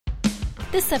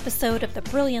This episode of the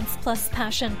Brilliance Plus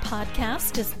Passion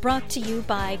podcast is brought to you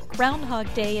by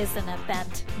Groundhog Day is an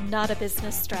event, not a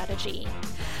business strategy.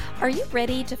 Are you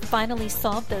ready to finally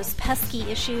solve those pesky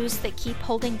issues that keep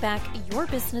holding back your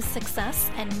business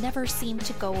success and never seem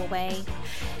to go away?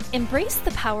 Embrace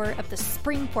the power of the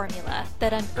spring formula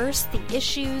that unearths the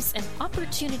issues and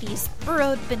opportunities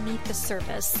burrowed beneath the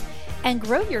surface, and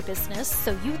grow your business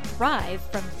so you thrive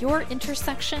from your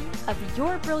intersection of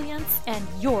your brilliance and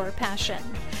your passion.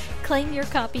 Claim your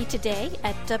copy today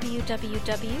at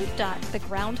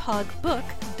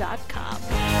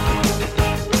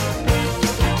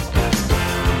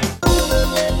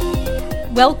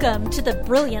www.thegroundhogbook.com. Welcome to the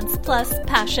Brilliance Plus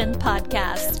Passion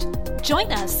podcast.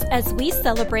 Join us as we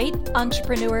celebrate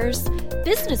entrepreneurs,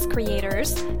 business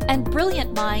creators, and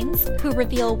brilliant minds who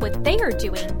reveal what they are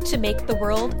doing to make the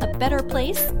world a better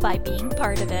place by being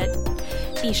part of it.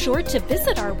 Be sure to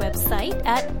visit our website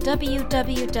at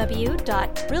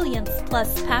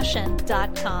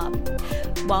www.brilliancepluspassion.com.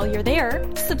 While you're there,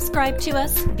 subscribe to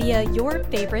us via your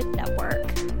favorite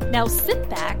network. Now sit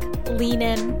back, lean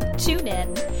in, tune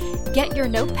in, get your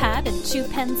notepad and 2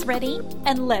 pens ready,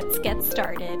 and let's get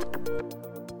started.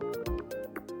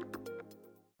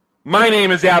 My name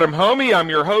is Adam Homey. I'm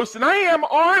your host, and I am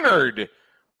honored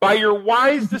by your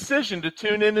wise decision to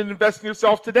tune in and invest in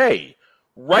yourself today.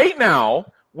 Right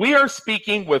now, we are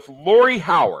speaking with Lori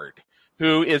Howard,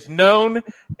 who is known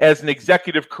as an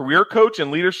executive career coach and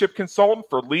leadership consultant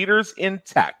for leaders in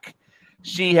tech.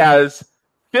 She has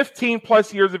 15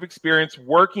 plus years of experience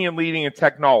working and leading in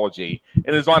technology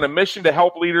and is on a mission to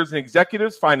help leaders and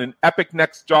executives find an epic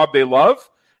next job they love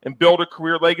and build a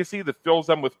career legacy that fills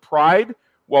them with pride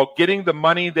while getting the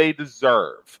money they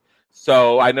deserve.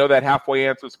 So I know that halfway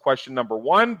answers question number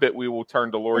one, but we will turn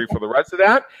to Lori for the rest of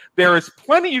that. There is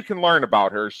plenty you can learn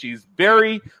about her. She's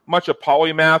very much a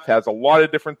polymath, has a lot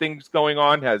of different things going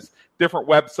on, has different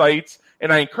websites.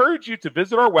 And I encourage you to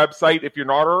visit our website if you're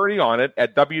not already on it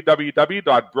at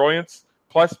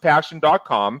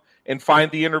www.brilliancepluspassion.com and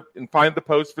find the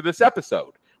post for this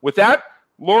episode. With that,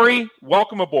 Lori,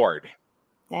 welcome aboard.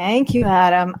 Thank you,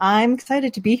 Adam. I'm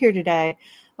excited to be here today.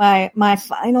 My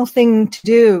final thing to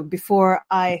do before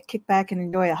I kick back and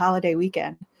enjoy a holiday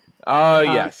weekend.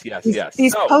 Yes.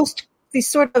 These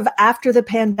sort of after the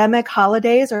pandemic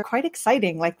holidays are quite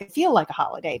exciting. Like they feel like a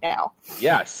holiday now.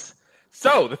 Yes.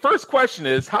 So the first question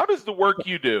is, how does the work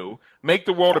you do make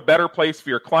the world a better place for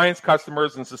your clients,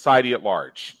 customers, and society at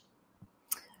large?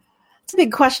 It's a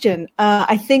big question.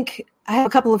 I think I have a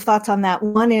couple of thoughts on that.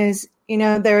 One is,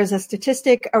 there's a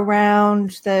statistic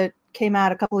around that came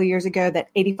out a couple of years ago that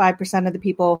 85% of the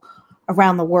people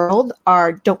around the world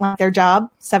don't like their job,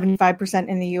 75%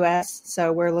 in the US.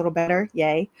 So we're a little better.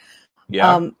 Yay.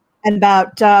 Yeah. And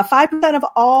about 5% of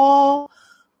all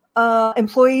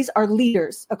employees are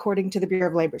leaders, according to the Bureau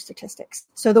of Labor Statistics.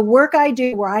 So the work I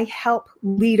do, where I help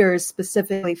leaders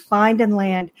specifically find and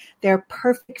land their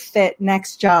perfect fit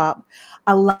next job,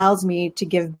 allows me to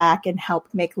give back and help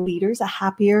make leaders a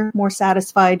happier, more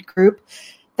satisfied group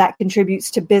that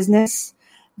contributes to business.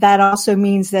 That also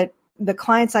means that the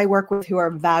clients I work with who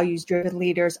are values-driven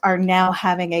leaders are now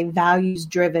having a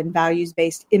values-driven,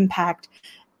 values-based impact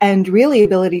and really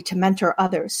ability to mentor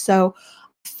others. So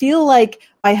I feel like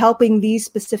by helping these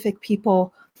specific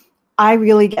people, I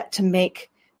really get to make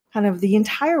kind of the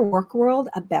entire work world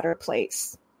a better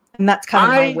place. And that's kind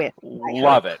of my win.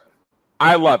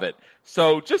 I love it.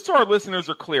 So just so our listeners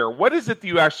are clear, what is it that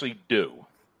you actually do?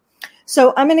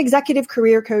 So I'm an executive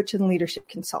career coach and leadership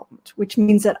consultant, which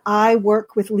means that I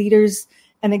work with leaders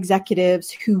and executives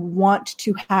who want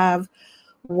to have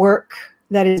work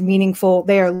that is meaningful.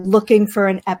 They are looking for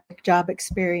an epic job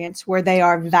experience where they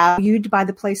are valued by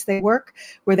the place they work,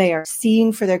 where they are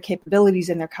seen for their capabilities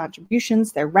and their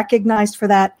contributions. They're recognized for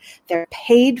that. They're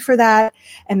paid for that.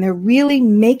 And they're really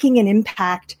making an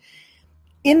impact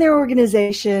in their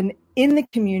organization, in the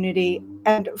community.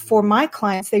 And for my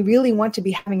clients, they really want to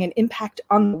be having an impact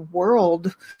on the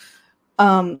world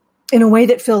in a way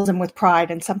that fills them with pride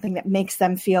and something that makes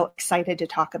them feel excited to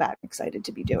talk about, excited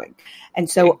to be doing. And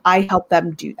so I help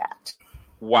them do that.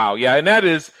 Wow. Yeah. And that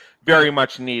is very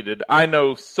much needed. I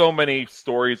know so many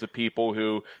stories of people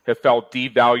who have felt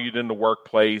devalued in the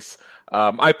workplace.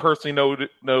 I personally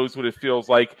knows what it feels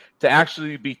like to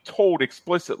actually be told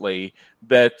explicitly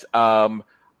that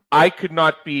I could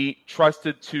not be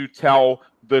trusted to tell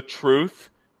the truth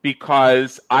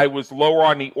because I was lower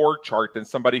on the org chart than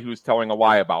somebody who's telling a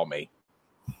lie about me.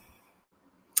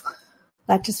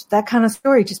 That kind of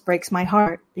story just breaks my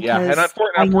heart. Yeah, and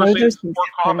unfortunately it's more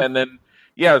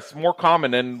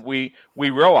common than we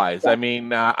realize. I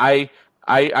mean, I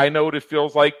I know what it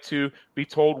feels like to be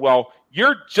told, well,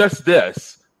 you're just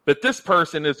this, but this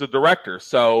person is the director.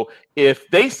 So if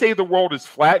they say the world is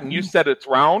flat and you said it's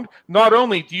round, not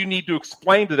only do you need to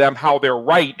explain to them how they're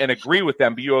right and agree with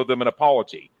them, but you owe them an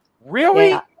apology.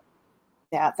 Really?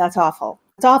 Yeah, that's awful.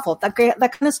 It's awful. That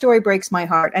kind of story breaks my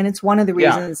heart. And it's one of the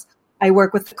reasons I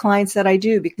work with the clients that I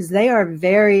do, because they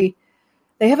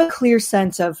have a clear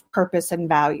sense of purpose and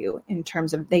value in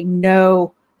terms of they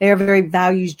are very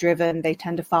values driven. They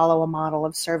tend to follow a model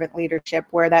of servant leadership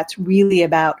where that's really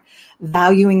about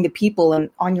valuing the people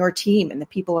on your team and the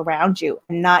people around you,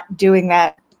 and not doing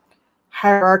that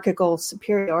hierarchical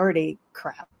superiority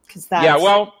crap. Because that's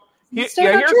not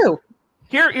true.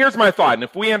 Here's my thought, and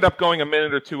if we end up going a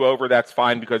minute or two over, that's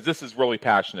fine, because this is really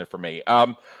passionate for me.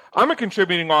 I'm a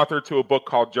contributing author to a book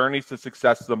called Journeys to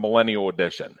Success, the Millennial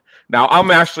Edition. Now,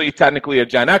 I'm actually technically a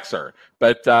Gen Xer,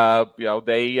 but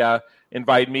they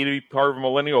invited me to be part of a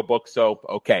millennial book, so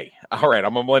okay, all right,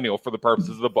 I'm a millennial for the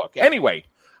purposes of the book. Anyway,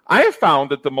 I have found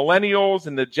that the millennials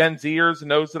and the Gen Zers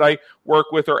and those that I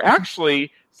work with are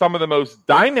actually some of the most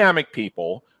dynamic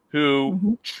people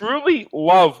who truly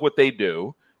love what they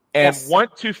do and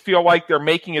want to feel like they're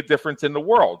making a difference in the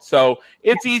world. So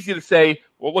it's easy to say,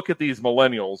 well, look at these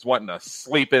millennials wanting to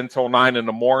sleep until 9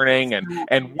 a.m.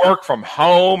 and work from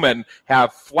home and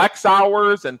have flex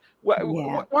hours. And they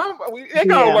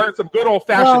got to learn some good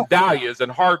old-fashioned values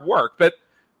and hard work. But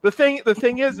the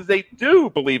thing is they do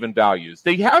believe in values.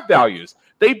 They have values.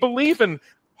 They believe in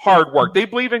hard work. They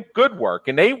believe in good work.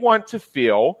 And they want to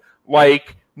feel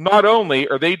like not only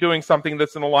are they doing something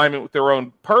that's in alignment with their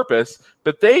own purpose,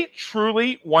 but they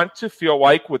truly want to feel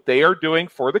like what they are doing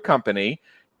for the company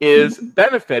is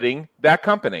benefiting that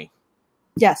company.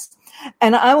 Yes.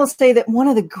 And I will say that one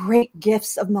of the great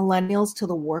gifts of millennials to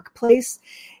the workplace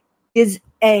is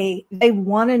they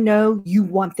want to know you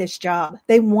want this job.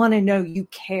 They want to know you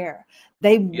care.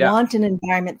 They want an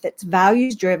environment that's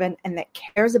values driven and that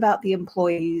cares about the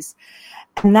employees.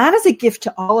 And that is a gift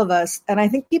to all of us. And I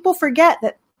think people forget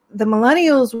that the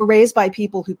millennials were raised by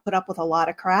people who put up with a lot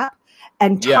of crap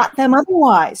and taught them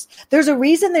otherwise. There's a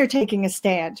reason they're taking a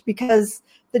stand, because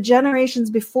the generations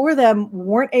before them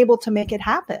weren't able to make it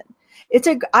happen.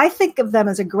 I think of them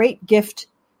as a great gift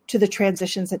to the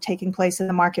transitions that are taking place in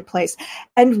the marketplace.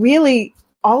 And really,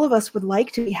 all of us would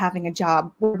like to be having a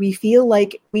job where we feel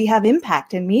like we have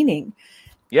impact and meaning.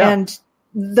 Yeah. And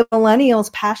the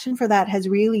millennials' passion for that has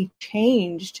really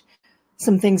changed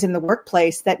some things in the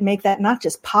workplace that make that not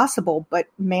just possible, but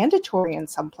mandatory in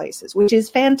some places, which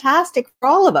is fantastic for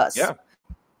all of us.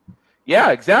 Yeah,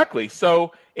 exactly.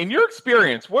 So in your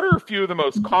experience, what are a few of the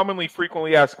most commonly,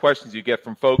 frequently asked questions you get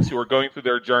from folks who are going through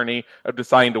their journey of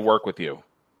deciding to work with you?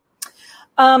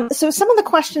 So some of the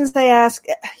questions they ask,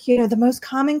 the most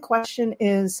common question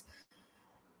is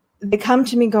they come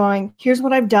to me going, here's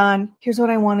what I've done. Here's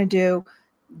what I want to do.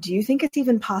 Do you think it's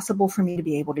even possible for me to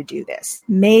be able to do this?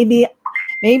 Maybe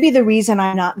the reason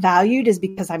I'm not valued is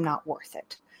because I'm not worth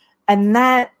it. And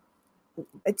that,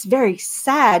 it's very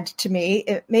sad to me.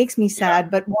 It makes me sad.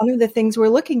 But one of the things we're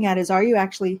looking at is, are you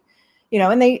actually,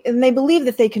 and they believe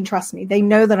that they can trust me. They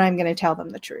know that I'm going to tell them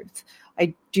the truth.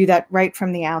 I do that right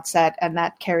from the outset, and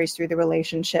that carries through the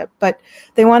relationship. But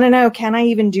they want to know, can I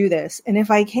even do this? And if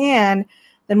I can,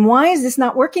 then why is this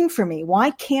not working for me?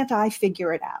 Why can't I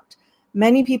figure it out?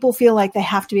 Many people feel like they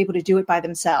have to be able to do it by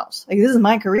themselves. Like, this is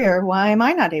my career. Why am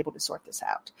I not able to sort this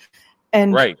out?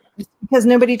 And because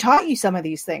nobody taught you some of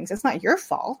these things. It's not your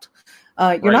fault.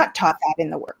 You're not taught that in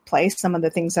the workplace, some of the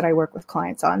things that I work with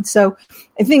clients on. So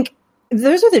I think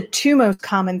those are the two most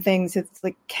common things. It's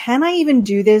like, can I even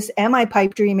do this? Am I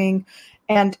pipe dreaming?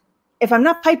 And if I'm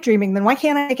not pipe dreaming, then why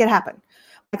can't I make it happen?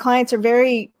 My clients are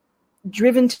very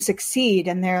driven to succeed.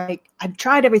 And they're like, I've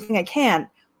tried everything I can.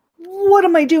 What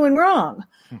am I doing wrong?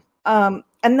 And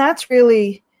that's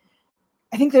really,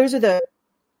 I think those are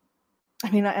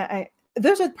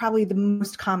those are probably the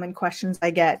most common questions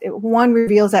I get. One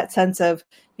reveals that sense of,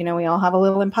 we all have a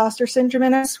little imposter syndrome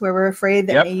in us where we're afraid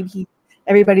that maybe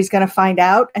everybody's going to find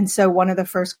out. And so one of the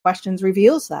first questions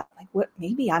reveals that, like,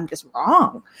 maybe I'm just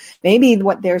wrong. Maybe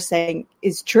what they're saying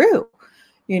is true.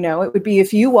 It would be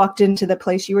if you walked into the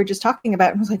place you were just talking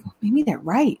about and was like, well, maybe they're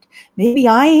right. Maybe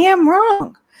I am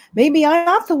wrong. Maybe I'm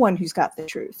not the one who's got the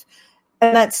truth.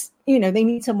 And that's, they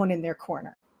need someone in their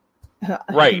corner.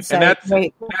 Right. And that's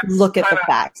look at the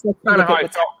facts. Kind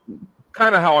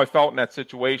of how I felt in that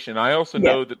situation. I also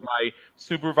know that my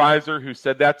supervisor who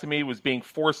said that to me was being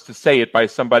forced to say it by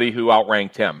somebody who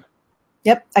outranked him.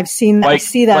 Yep. I've seen that. I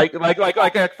see that. Like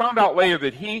I found out later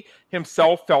that he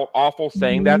himself felt awful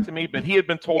saying that to me, but he had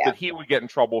been told that he would get in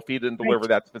trouble if he didn't deliver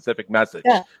that specific message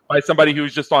by somebody who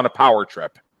was just on a power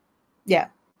trip. Yeah.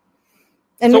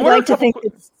 And we'd like to think,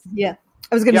 I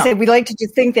was going to say, we'd like to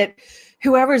just think that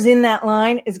whoever's in that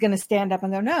line is going to stand up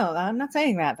and go, no, I'm not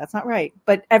saying that. That's not right.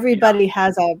 But everybody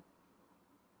has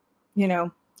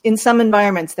in some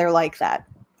environments, they're like that,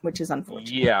 which is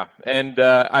unfortunate. Yeah. And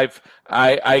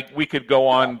we could go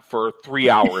on for 3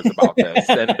 hours about this.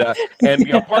 And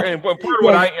part of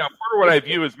what I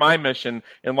view as my mission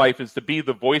in life is to be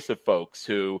the voice of folks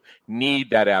who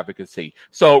need that advocacy.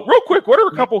 So real quick, what are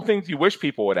a couple of things you wish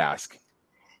people would ask?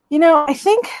 I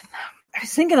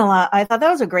was thinking a lot. I thought that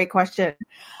was a great question.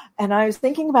 And I was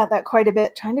thinking about that quite a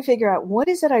bit, trying to figure out what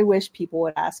is it I wish people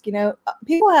would ask.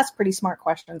 People ask pretty smart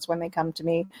questions when they come to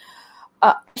me.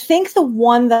 I think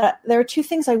there are two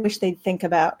things I wish they'd think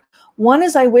about. One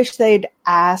is I wish they'd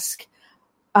ask,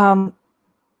 what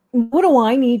do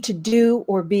I need to do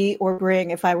or be or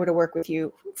bring if I were to work with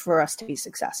you for us to be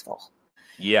successful?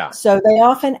 Yeah. So they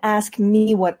often ask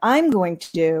me what I'm going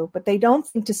to do, but they don't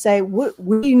think to say, what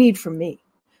do you need from me?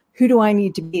 Who do I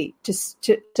need to be so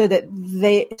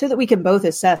that we can both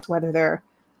assess whether they're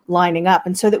lining up,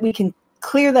 and so that we can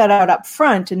clear that out up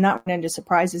front and not run into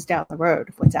surprises down the road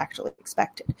of what's actually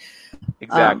expected.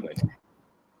 Exactly.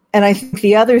 And I think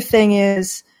the other thing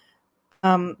is,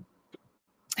 I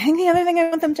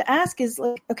want them to ask is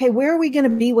like, okay, where are we going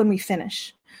to be when we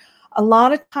finish? A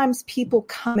lot of times people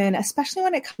come in, especially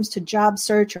when it comes to job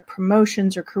search or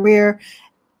promotions or career,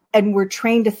 and we're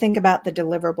trained to think about the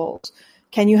deliverables.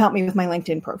 Can you help me with my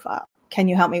LinkedIn profile? Can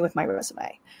you help me with my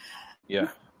resume? Yeah.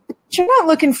 You're not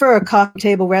looking for a coffee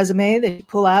table resume that you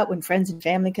pull out when friends and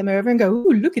family come over and go,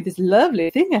 ooh, look at this lovely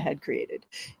thing I had created.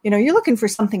 You're looking for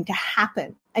something to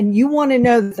happen. And you want to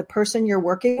know that the person you're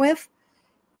working with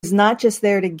is not just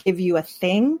there to give you a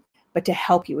thing, but to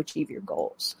help you achieve your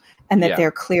goals, and that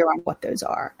they're clear on what those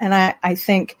are. And I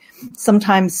think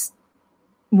sometimes,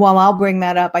 while I'll bring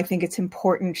that up, I think it's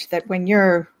important that when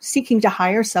you're seeking to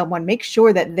hire someone, make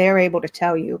sure that they're able to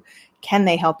tell you, can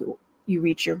they help you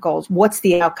reach your goals? What's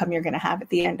the outcome you're going to have at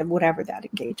the end of whatever that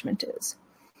engagement is?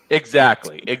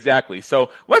 Exactly.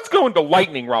 So let's go into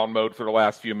lightning round mode for the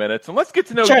last few minutes, and let's get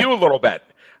to know you a little bit.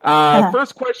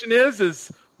 First question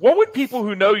is what would people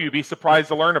who know you be surprised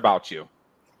to learn about you?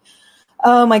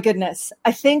 Oh, my goodness.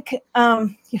 I think,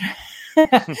 one of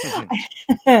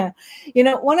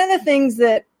the things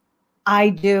that I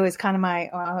do is kind of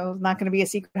not going to be a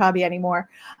secret hobby anymore,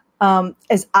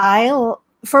 is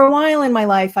for a while in my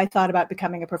life, I thought about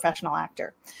becoming a professional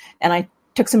actor, and I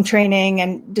took some training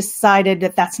and decided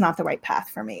that that's not the right path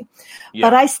for me. Yeah.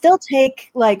 But I still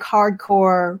take like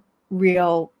hardcore,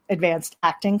 real advanced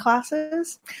acting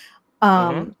classes.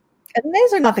 And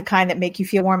those are not the kind that make you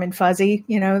feel warm and fuzzy.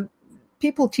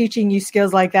 People teaching you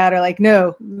skills like that are like,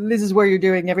 no, this is where you're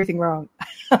doing everything wrong.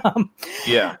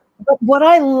 Yeah. But what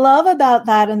I love about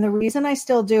that, and the reason I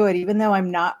still do it, even though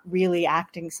I'm not really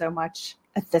acting so much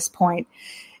at this point,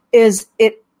 is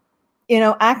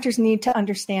actors need to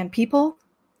understand people,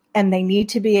 and they need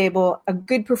to be a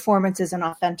good performance is an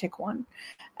authentic one.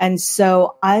 And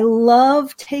so I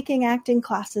love taking acting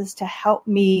classes to help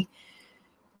me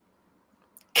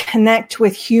connect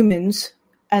with humans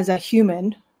as a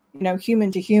human,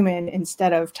 human to human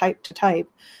instead of type to type.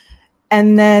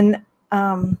 And then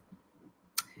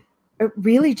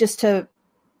really just to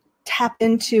tap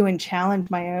into and challenge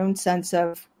my own sense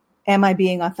of, am I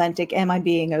being authentic? Am I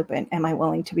being open? Am I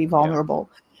willing to be vulnerable?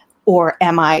 Yeah. Or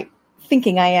am I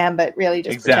thinking I am, but really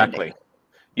just pretending?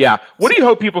 Yeah. What do you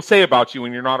hope people say about you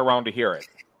when you're not around to hear it?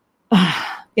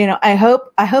 I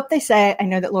hope they say, I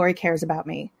know that Lori cares about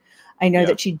me. I know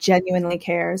that she genuinely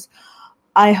cares.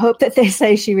 I hope that they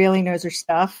say she really knows her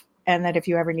stuff, and that if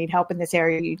you ever need help in this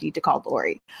area, you need to call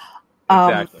Lori.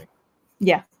 Exactly.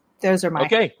 Yeah, those are my...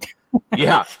 Okay.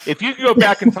 Yeah. If you could go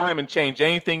back in time and change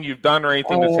anything you've done or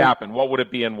anything that's happened, what would it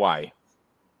be and why?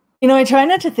 I try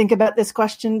not to think about this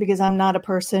question because I'm not a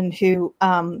person who...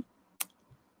 I'm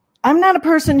not a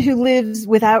person who lives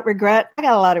without regret. I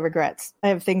got a lot of regrets. I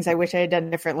have things I wish I had done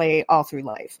differently all through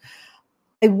life.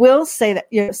 I will say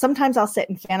that sometimes I'll sit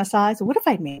and fantasize. What if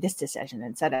I made this decision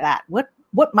instead of that? What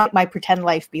might my pretend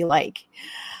life be like?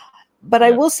 But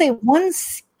I will say one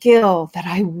skill that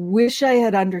I wish I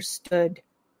had understood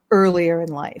earlier in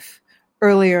life,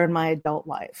 earlier in my adult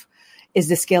life, is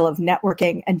the skill of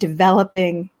networking and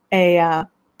developing a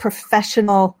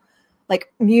professional,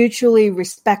 like mutually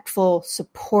respectful,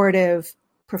 supportive,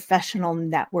 professional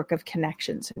network of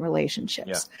connections and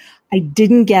relationships. Yeah. I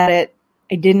didn't get it.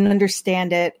 I didn't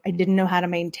understand it. I didn't know how to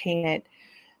maintain it.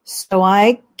 So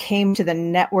I came to the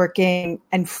networking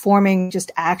and forming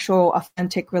just actual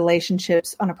authentic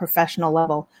relationships on a professional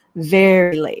level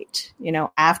very late,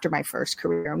 after my first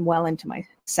career and well into my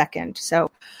second. So,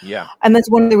 yeah. And that's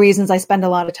one of the reasons I spend a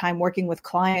lot of time working with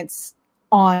clients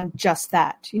on just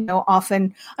that.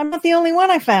 Often I'm not the only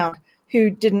one I found who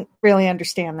didn't really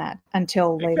understand that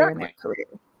until later in their career.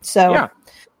 So, yeah.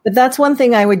 But that's one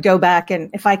thing I would go back, and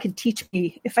if I could teach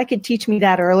me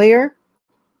that earlier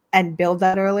and build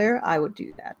that earlier, I would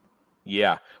do that.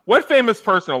 Yeah. What famous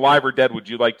person, alive or dead, would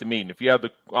you like to meet? And if you have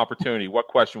the opportunity, what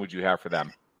question would you have for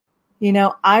them?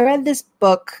 I read this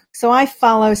book, so I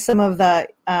follow some of the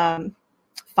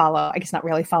I guess not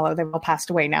really follow, they've all passed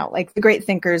away now, like the great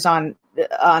thinkers on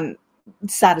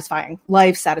satisfying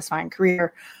life, satisfying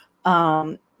career,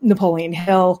 Napoleon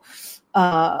Hill,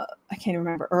 I can't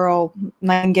remember, Earl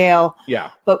Nightingale.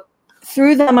 Yeah. But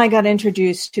through them, I got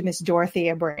introduced to Miss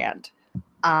Dorothea Brande.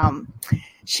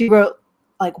 She wrote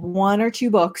like one or two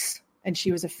books, and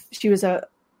she wrote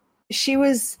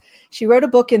a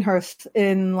book in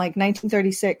like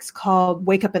 1936 called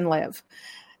Wake Up and Live.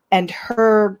 And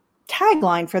her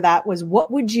tagline for that was,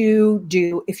 what would you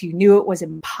do if you knew it was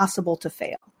impossible to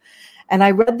fail? And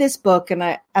I read this book, and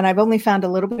I've only found a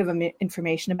little bit of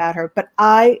information about her, but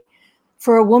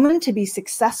for a woman to be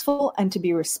successful and to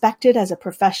be respected as a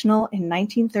professional in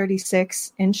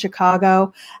 1936 in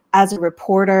Chicago, as a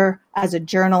reporter, as a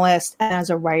journalist, and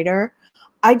as a writer,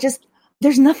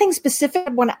 there's nothing specific I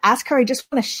want to ask her. I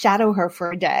just want to shadow her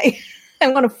for a day. I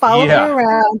want to follow her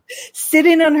around, sit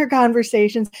in on her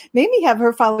conversations, maybe have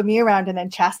her follow me around and then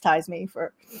chastise me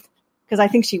because I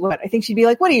think she would. I think she'd be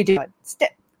like, what are you doing?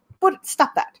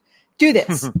 Stop that. Do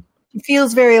this. It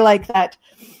feels very like that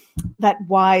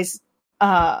wise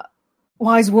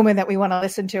woman that we want to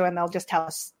listen to, and they'll just tell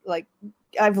us, like,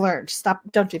 I've learned, stop,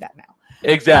 don't do that now.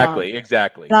 Exactly.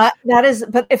 But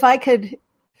if I could,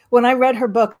 when I read her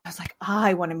book, I was like,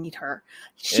 I want to meet her.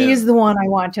 She is the one I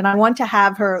want, and I want to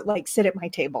have her like sit at my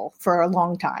table for a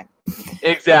long time.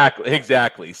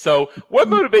 Exactly. So what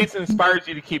motivates and inspires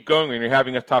you to keep going when you're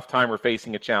having a tough time or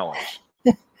facing a challenge?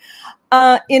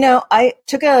 I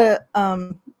took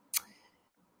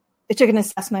an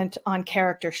assessment on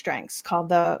character strengths called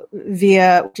the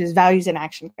VIA, which is Values in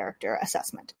Action Character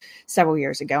Assessment, several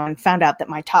years ago, and found out that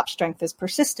my top strength is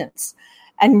persistence.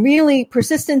 And really,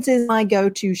 persistence is my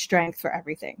go-to strength for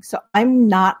everything. So I'm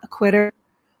not a quitter.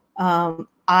 I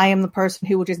am the person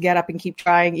who will just get up and keep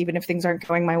trying, even if things aren't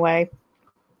going my way.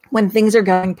 When things are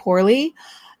going poorly,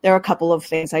 there are a couple of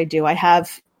things I do. I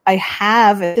have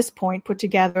at this point put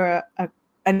together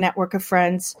a network of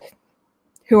friends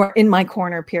who are in my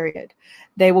corner, period.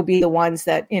 They will be the ones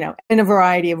that, in a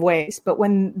variety of ways. But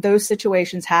when those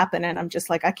situations happen and I'm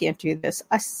just like, I can't do this,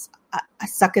 I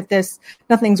suck at this,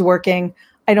 nothing's working,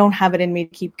 I don't have it in me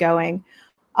to keep going,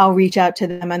 I'll reach out to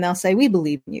them and they'll say, we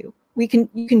believe in you. You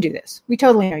can do this. We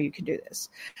totally know you can do this.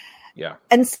 Yeah.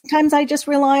 And sometimes I just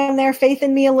rely on their faith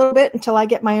in me a little bit until I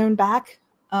get my own back.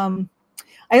 I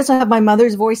also have my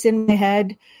mother's voice in my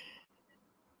head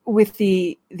with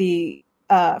the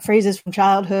phrases from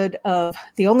childhood of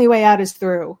the only way out is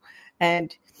through,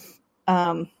 and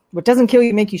what doesn't kill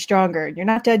you make you stronger. You're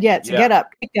not dead yet, so get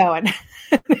up, keep going.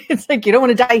 It's like, you don't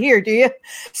want to die here, do you?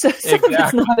 So some of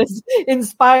it's not as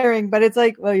inspiring, but it's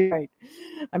like, well, you're right.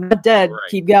 I'm not dead. Right.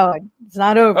 Keep going. It's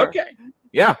not over. Okay.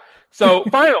 Yeah. So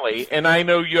finally, and I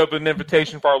know you have an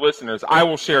invitation for our listeners, I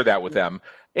will share that with them.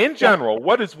 In general,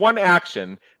 what is one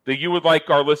action that you would like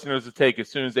our listeners to take as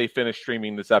soon as they finish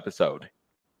streaming this episode?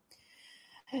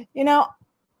 I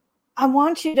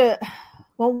want you to,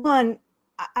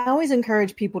 I always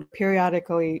encourage people to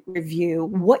periodically review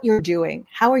what you're doing.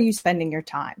 How are you spending your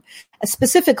time?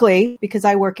 Specifically, because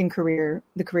I work in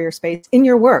the career space, in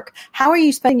your work. How are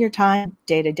you spending your time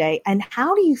day to day? And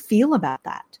how do you feel about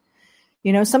that?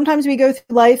 Sometimes we go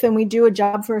through life and we do a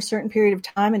job for a certain period of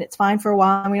time and it's fine for a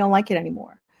while and we don't like it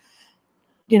anymore.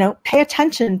 Pay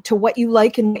attention to what you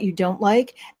like and what you don't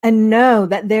like, and know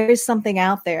that there is something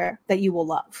out there that you will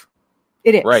love.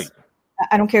 It is. Right.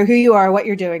 I don't care who you are, what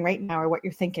you're doing right now, or what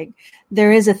you're thinking.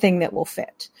 There is a thing that will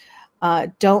fit.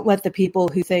 Don't let the people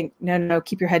who think, no,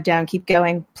 keep your head down, keep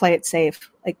going, play it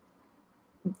safe. Like,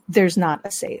 there's not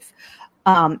a safe.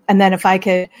 And then if I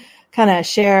could kind of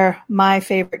share my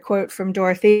favorite quote from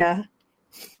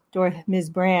Ms.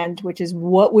 Brande, which is,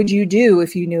 what would you do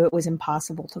if you knew it was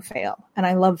impossible to fail? And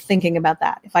I love thinking about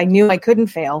that. If I knew I couldn't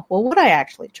fail, well, would I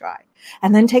actually try?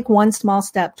 And then take one small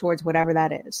step towards whatever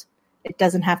that is. It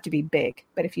doesn't have to be big,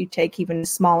 but if you take even the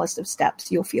smallest of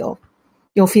steps, you'll feel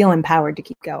empowered to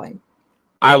keep going.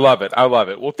 I love it. I love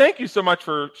it. Well, thank you so much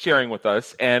for sharing with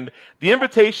us. And the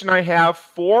invitation I have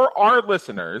for our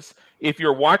listeners, if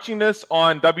you're watching this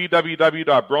on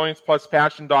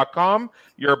www.brilliancepluspassion.com,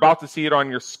 you're about to see it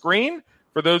on your screen.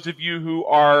 For those of you who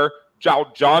are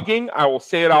jogging, I will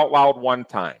say it out loud one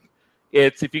time.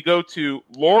 It's if you go to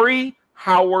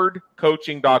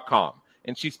LoriHowardCoaching.com,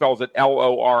 and she spells it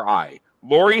LORI,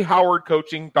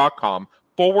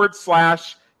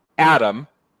 LoriHowardCoaching.com/Adam,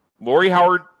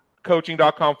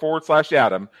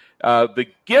 LoriHowardCoaching.com/Adam. The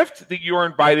gift that you are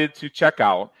invited to check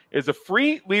out is a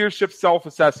free leadership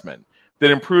self-assessment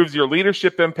that improves your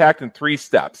leadership impact in 3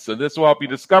 steps. So this will help you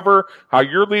discover how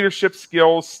your leadership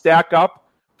skills stack up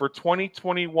for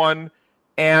 2021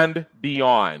 and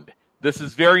beyond. This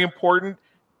is very important.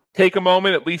 Take a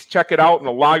moment, at least check it out, and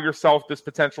allow yourself this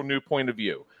potential new point of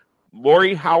view.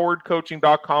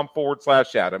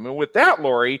 LoriHowardCoaching.com/Adam. And with that,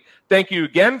 Lori, thank you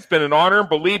again. It's been an honor, and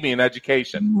believe me, in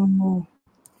education.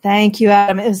 Thank you,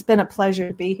 Adam. It's been a pleasure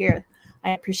to be here.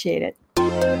 I appreciate it.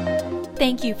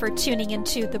 Thank you for tuning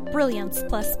into the Brilliance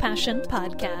Plus Passion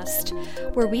podcast,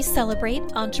 where we celebrate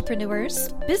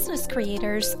entrepreneurs, business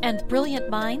creators, and brilliant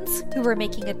minds who are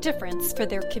making a difference for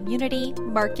their community,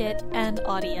 market, and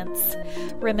audience.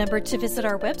 Remember to visit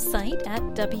our website at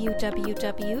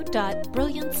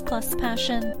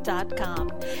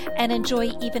www.brilliancepluspassion.com and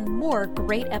enjoy even more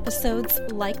great episodes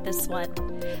like this one.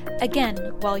 Again,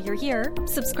 while you're here,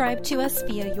 subscribe to us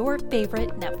via your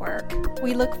favorite network.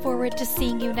 We look forward to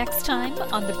seeing you next time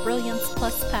on the Brilliance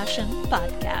Plus Passion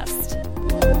podcast.